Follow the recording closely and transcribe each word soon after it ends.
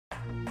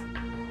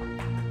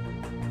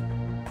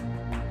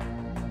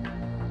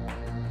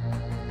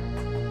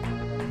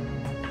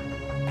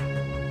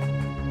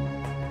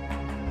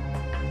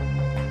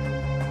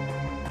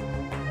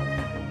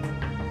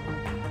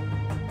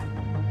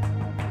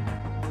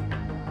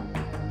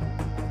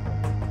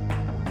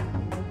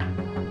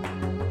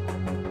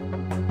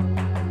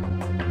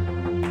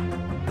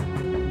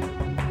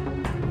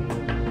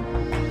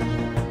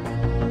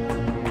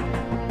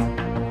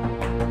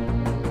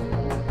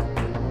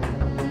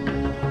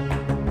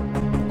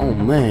Oh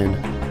man,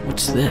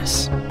 what's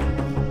this?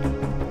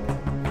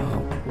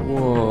 Oh,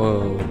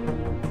 whoa.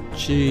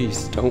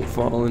 Jeez, don't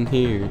fall in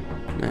here,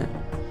 man.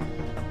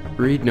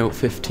 Read note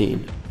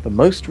 15. The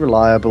most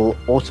reliable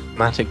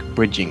automatic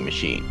bridging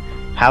machine.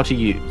 How to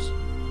use.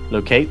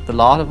 Locate the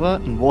lava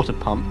and water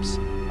pumps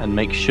and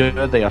make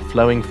sure they are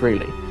flowing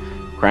freely.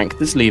 Crank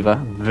this lever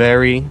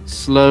very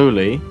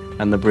slowly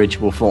and the bridge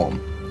will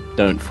form.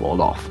 Don't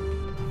fall off.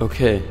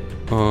 Okay,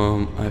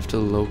 I have to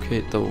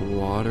locate the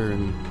water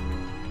and...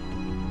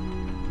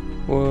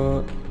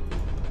 What?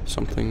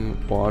 Something,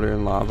 water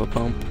and lava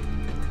pump?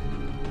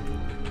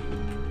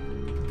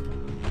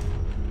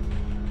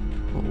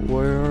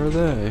 Where are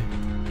they?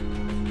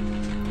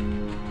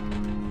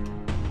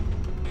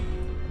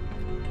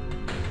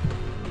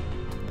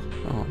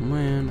 Oh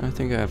man, I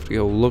think I have to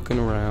go looking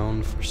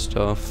around for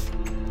stuff.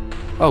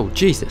 Oh,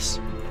 Jesus!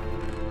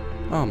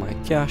 Oh my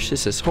gosh,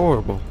 this is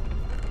horrible.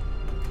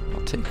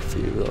 I'll take a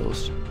few of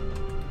those.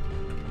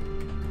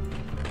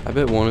 I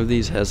bet one of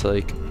these has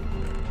like...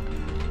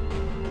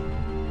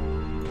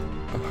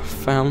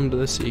 found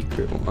the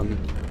secret one.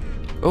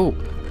 Oh!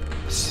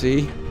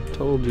 See?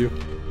 Told you.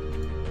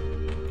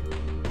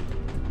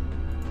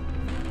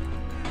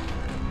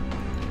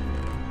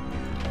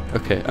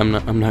 Okay,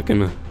 I'm not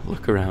gonna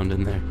look around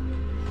in there.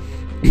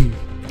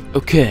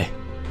 Okay.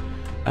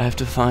 I have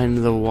to find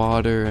the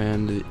water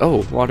and the,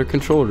 oh, water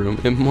control room.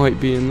 It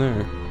might be in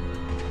there.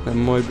 That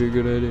might be a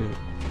good idea.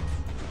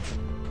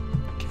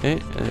 Okay,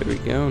 there we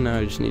go. Now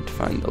I just need to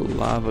find the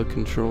lava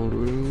control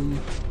room,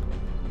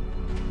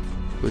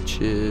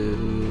 which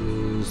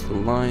is the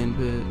lion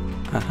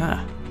bit.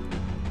 Aha!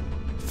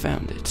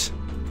 Found it.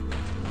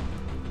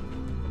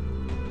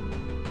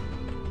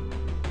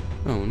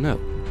 Oh no.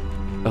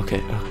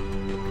 Okay,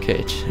 okay,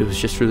 it was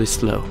just really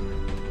slow.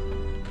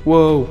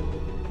 Whoa!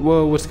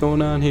 Whoa, what's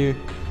going on here?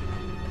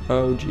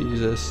 Oh,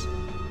 Jesus.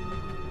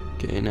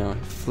 Okay, now I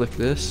flick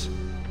this.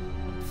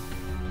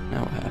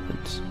 Now what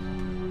happens?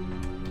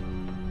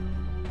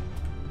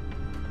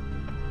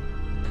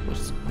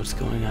 What's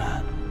going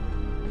on?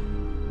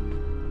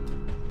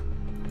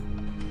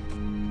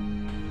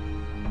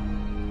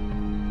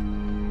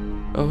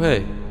 Oh,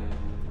 hey.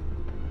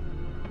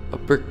 A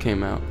brick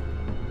came out.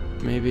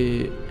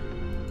 Maybe...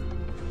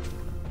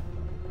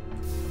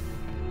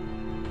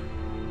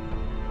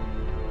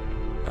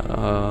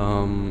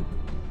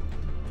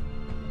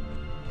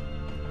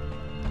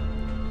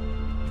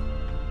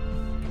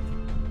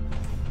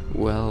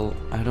 Well,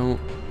 I don't...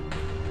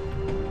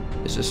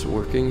 Is this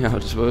working how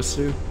it's supposed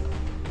to?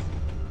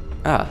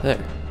 Ah,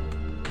 there.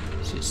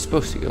 So it's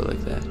supposed to go like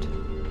that.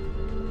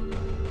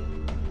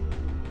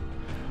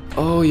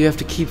 Oh, you have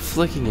to keep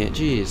flicking it,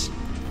 jeez.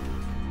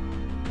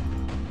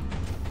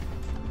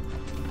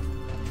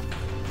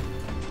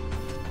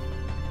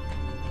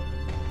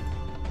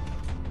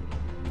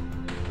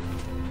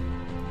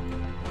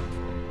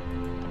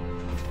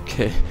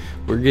 Okay,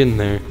 we're getting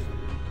there.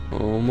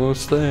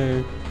 Almost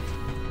there.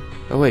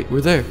 Oh wait,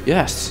 we're there.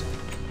 Yes!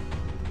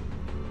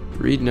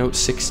 Read note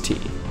 16.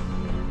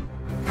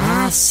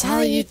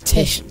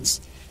 Salutations.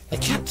 The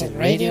captain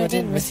radioed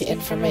in with the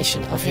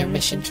information of your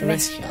mission to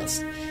rescue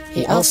us.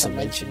 He also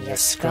mentioned your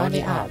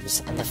scrawny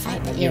arms and the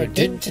fact that you were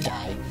doomed to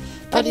die,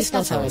 but he's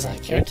not always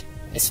accurate,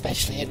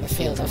 especially in the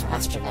field of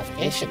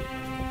astronavigation.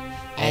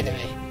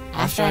 Anyway,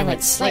 after I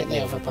went slightly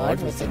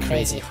overboard with the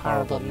crazy,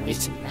 horrible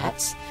mutant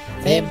rats,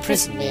 they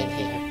imprisoned me in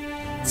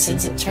here.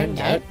 Since it turned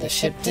out the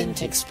ship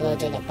didn't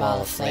explode in a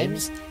ball of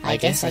flames, I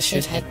guess I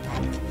should head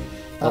back.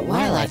 But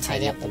while I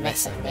tidy up the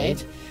mess I've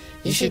made,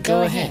 you should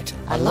go ahead,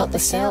 unlock the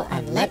cell,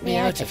 and let me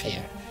out of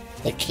here.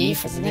 The key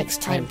for the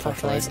next time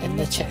portal is in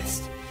the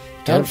chest.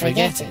 Don't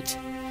forget it.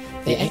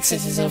 The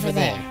exit is over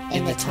there,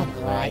 in the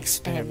tunnel where I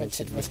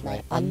experimented with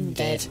my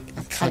undead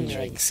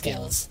conjuring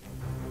skills.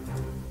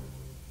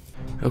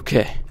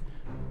 Okay.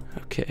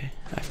 Okay,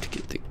 I have to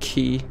get the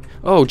key.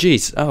 Oh,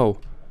 jeez. Oh,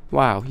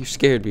 wow, you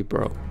scared me,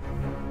 bro.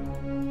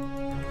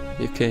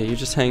 Okay, you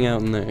just hang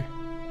out in there.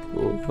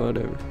 Well,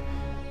 whatever.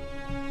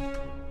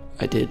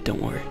 I did,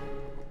 don't worry.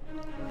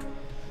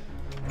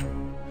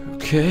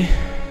 Okay.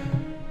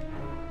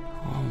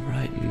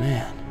 Alright,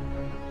 man.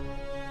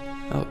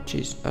 Oh,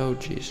 jeez. Oh,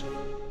 jeez.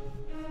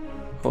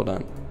 Hold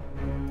on.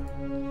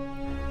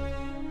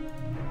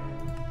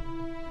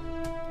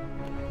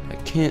 I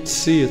can't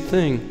see a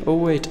thing. Oh,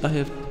 wait, I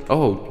have...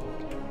 Oh.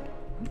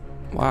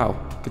 Wow.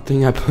 Good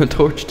thing I put a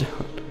torch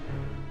down.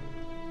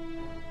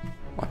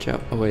 Watch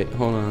out. Oh, wait,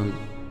 hold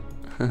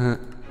on.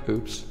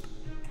 Oops.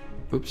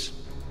 Oops.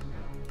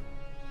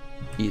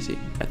 Easy.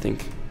 I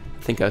think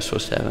I was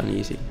supposed to have an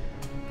easy.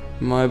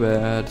 My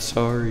bad,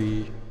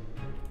 sorry.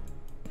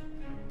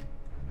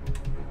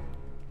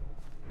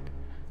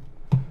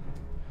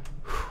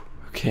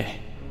 Okay.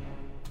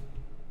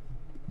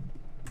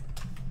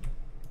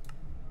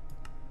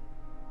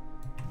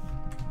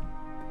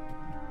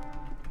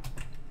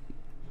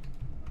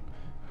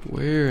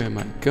 Where am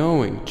I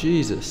going?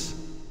 Jesus.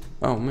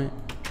 Oh man.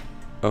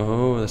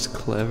 Oh, that's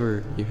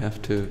clever. You have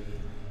to...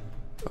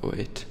 Oh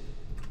wait.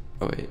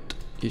 Oh wait.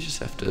 You just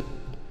have to...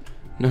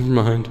 Never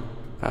mind.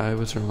 I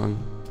was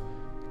wrong.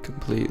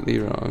 completely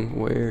wrong.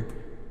 Where?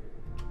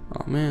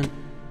 Oh man.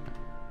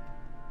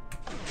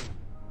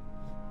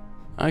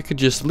 I could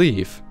just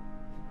leave.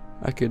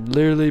 I could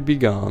literally be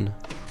gone.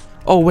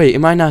 Oh wait,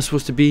 am I not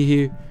supposed to be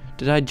here?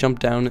 Did I jump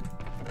down it?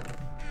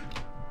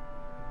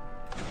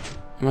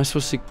 Am I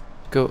supposed to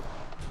go?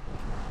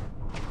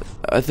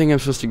 I think I'm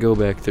supposed to go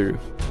back through.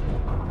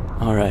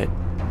 Alright.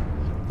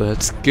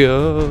 Let's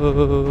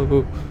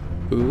go.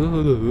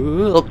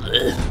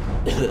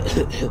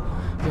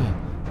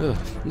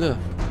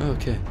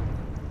 Okay.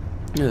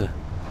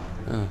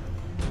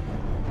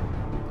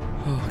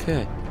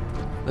 Okay.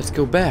 Let's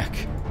go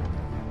back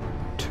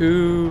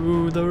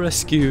to the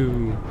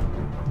rescue.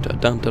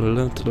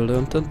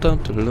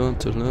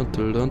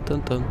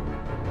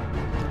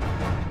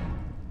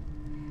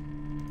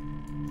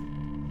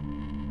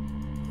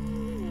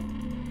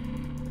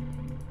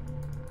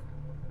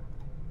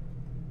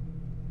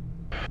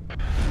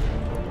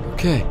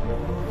 Okay,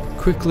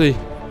 quickly,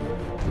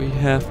 we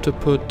have to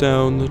put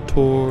down the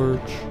torch.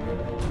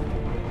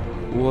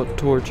 What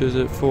torch is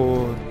it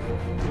for?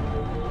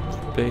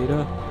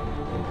 Beta?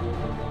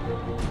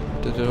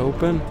 Did it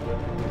open?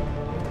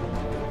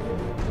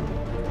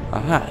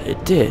 Aha,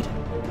 it did.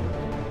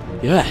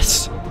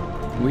 Yes,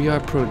 we are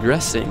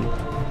progressing.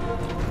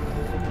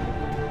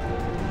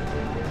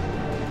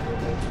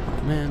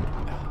 Oh man.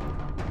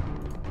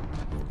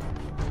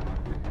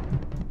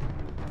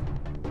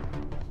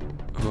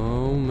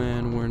 Oh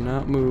man, we're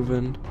not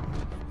moving.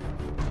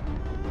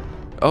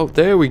 Oh,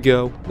 there we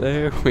go.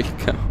 There we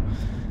go.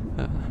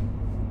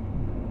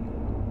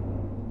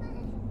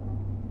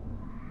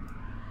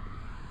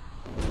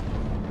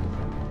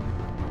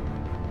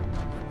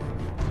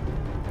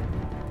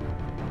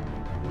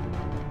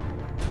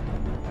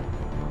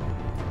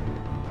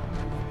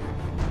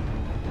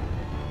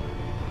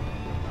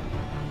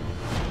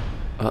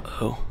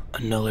 Uh-oh,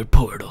 another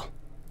portal.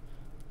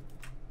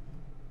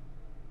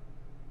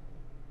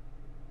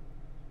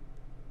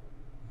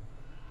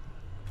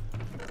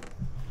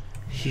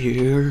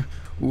 Here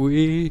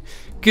we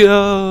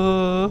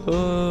go.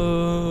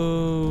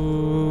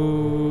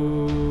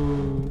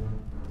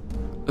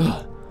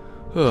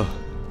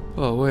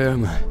 Oh, where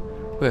am I?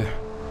 Where?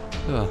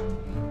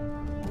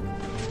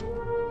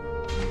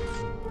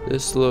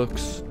 This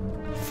looks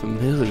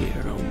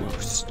familiar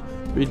almost.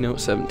 Read note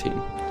 17.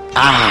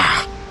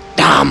 Ah,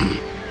 damn!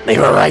 They've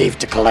arrived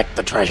to collect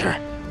the treasure.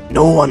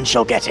 No one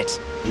shall get it.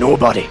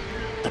 Nobody.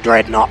 The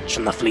Dreadnought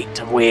and the fleet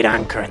have weighed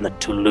anchor in the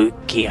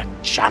Tulukia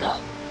Channel.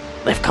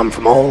 They've come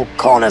from all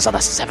corners of the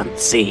Seventh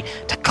Sea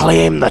to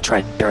claim the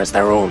treasure as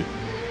their own.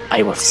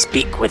 I will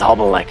speak with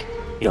Hobbleleg.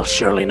 He'll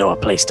surely know a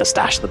place to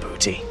stash the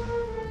booty.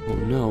 Oh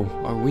no,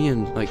 are we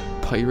in, like,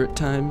 pirate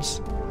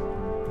times?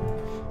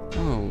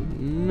 Oh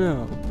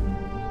no.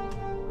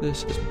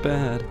 This is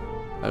bad.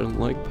 I don't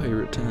like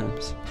pirate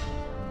times.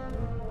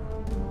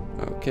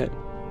 Okay.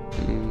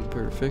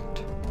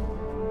 Perfect.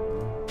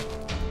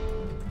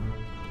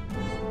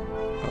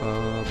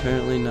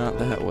 Apparently not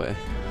that way.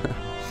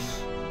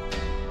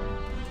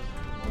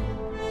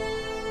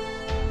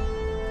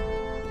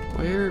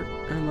 Where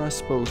am I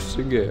supposed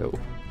to go?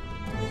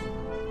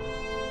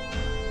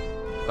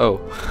 Oh.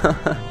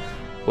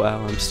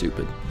 Wow, I'm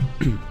stupid.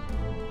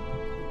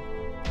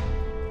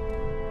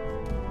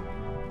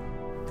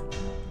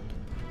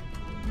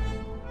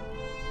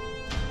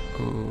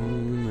 Oh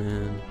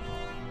man.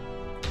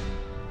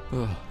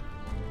 Oh.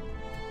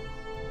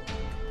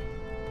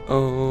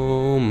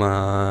 Oh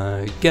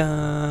my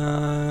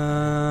god.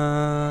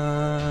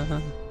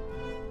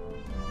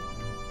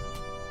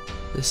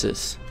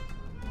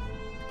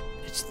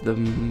 It's the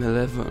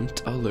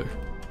malevolent other.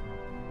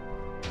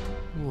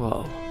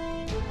 Whoa.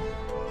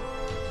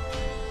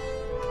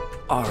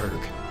 Arg.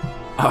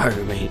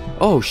 Mate.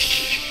 Oh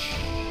shh.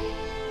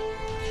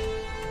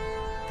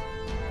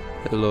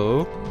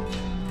 Hello?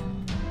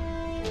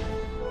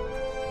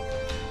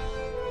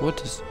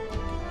 What is...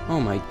 Oh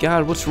my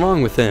god, what's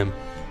wrong with him?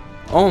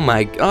 Oh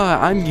my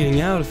god, I'm getting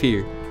out of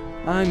here.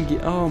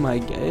 Oh my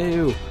god,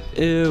 ew.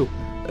 Ew.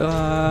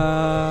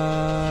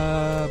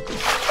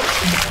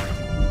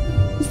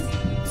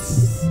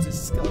 It's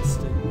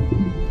disgusting.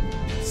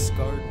 It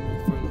scarred me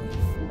for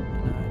life.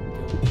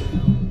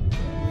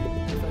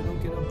 And I'm gonna get out if I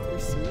don't get up there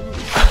soon.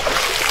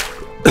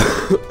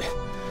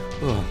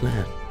 Oh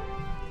man.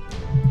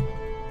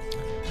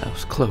 That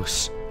was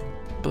close.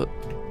 But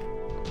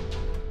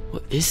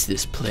what is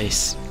this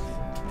place?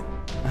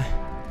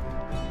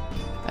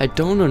 I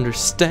don't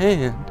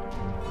understand.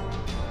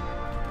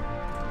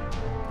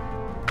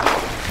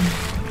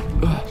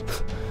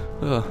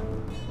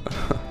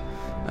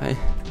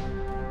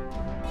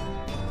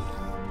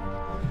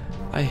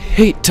 I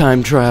hate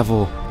time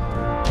travel.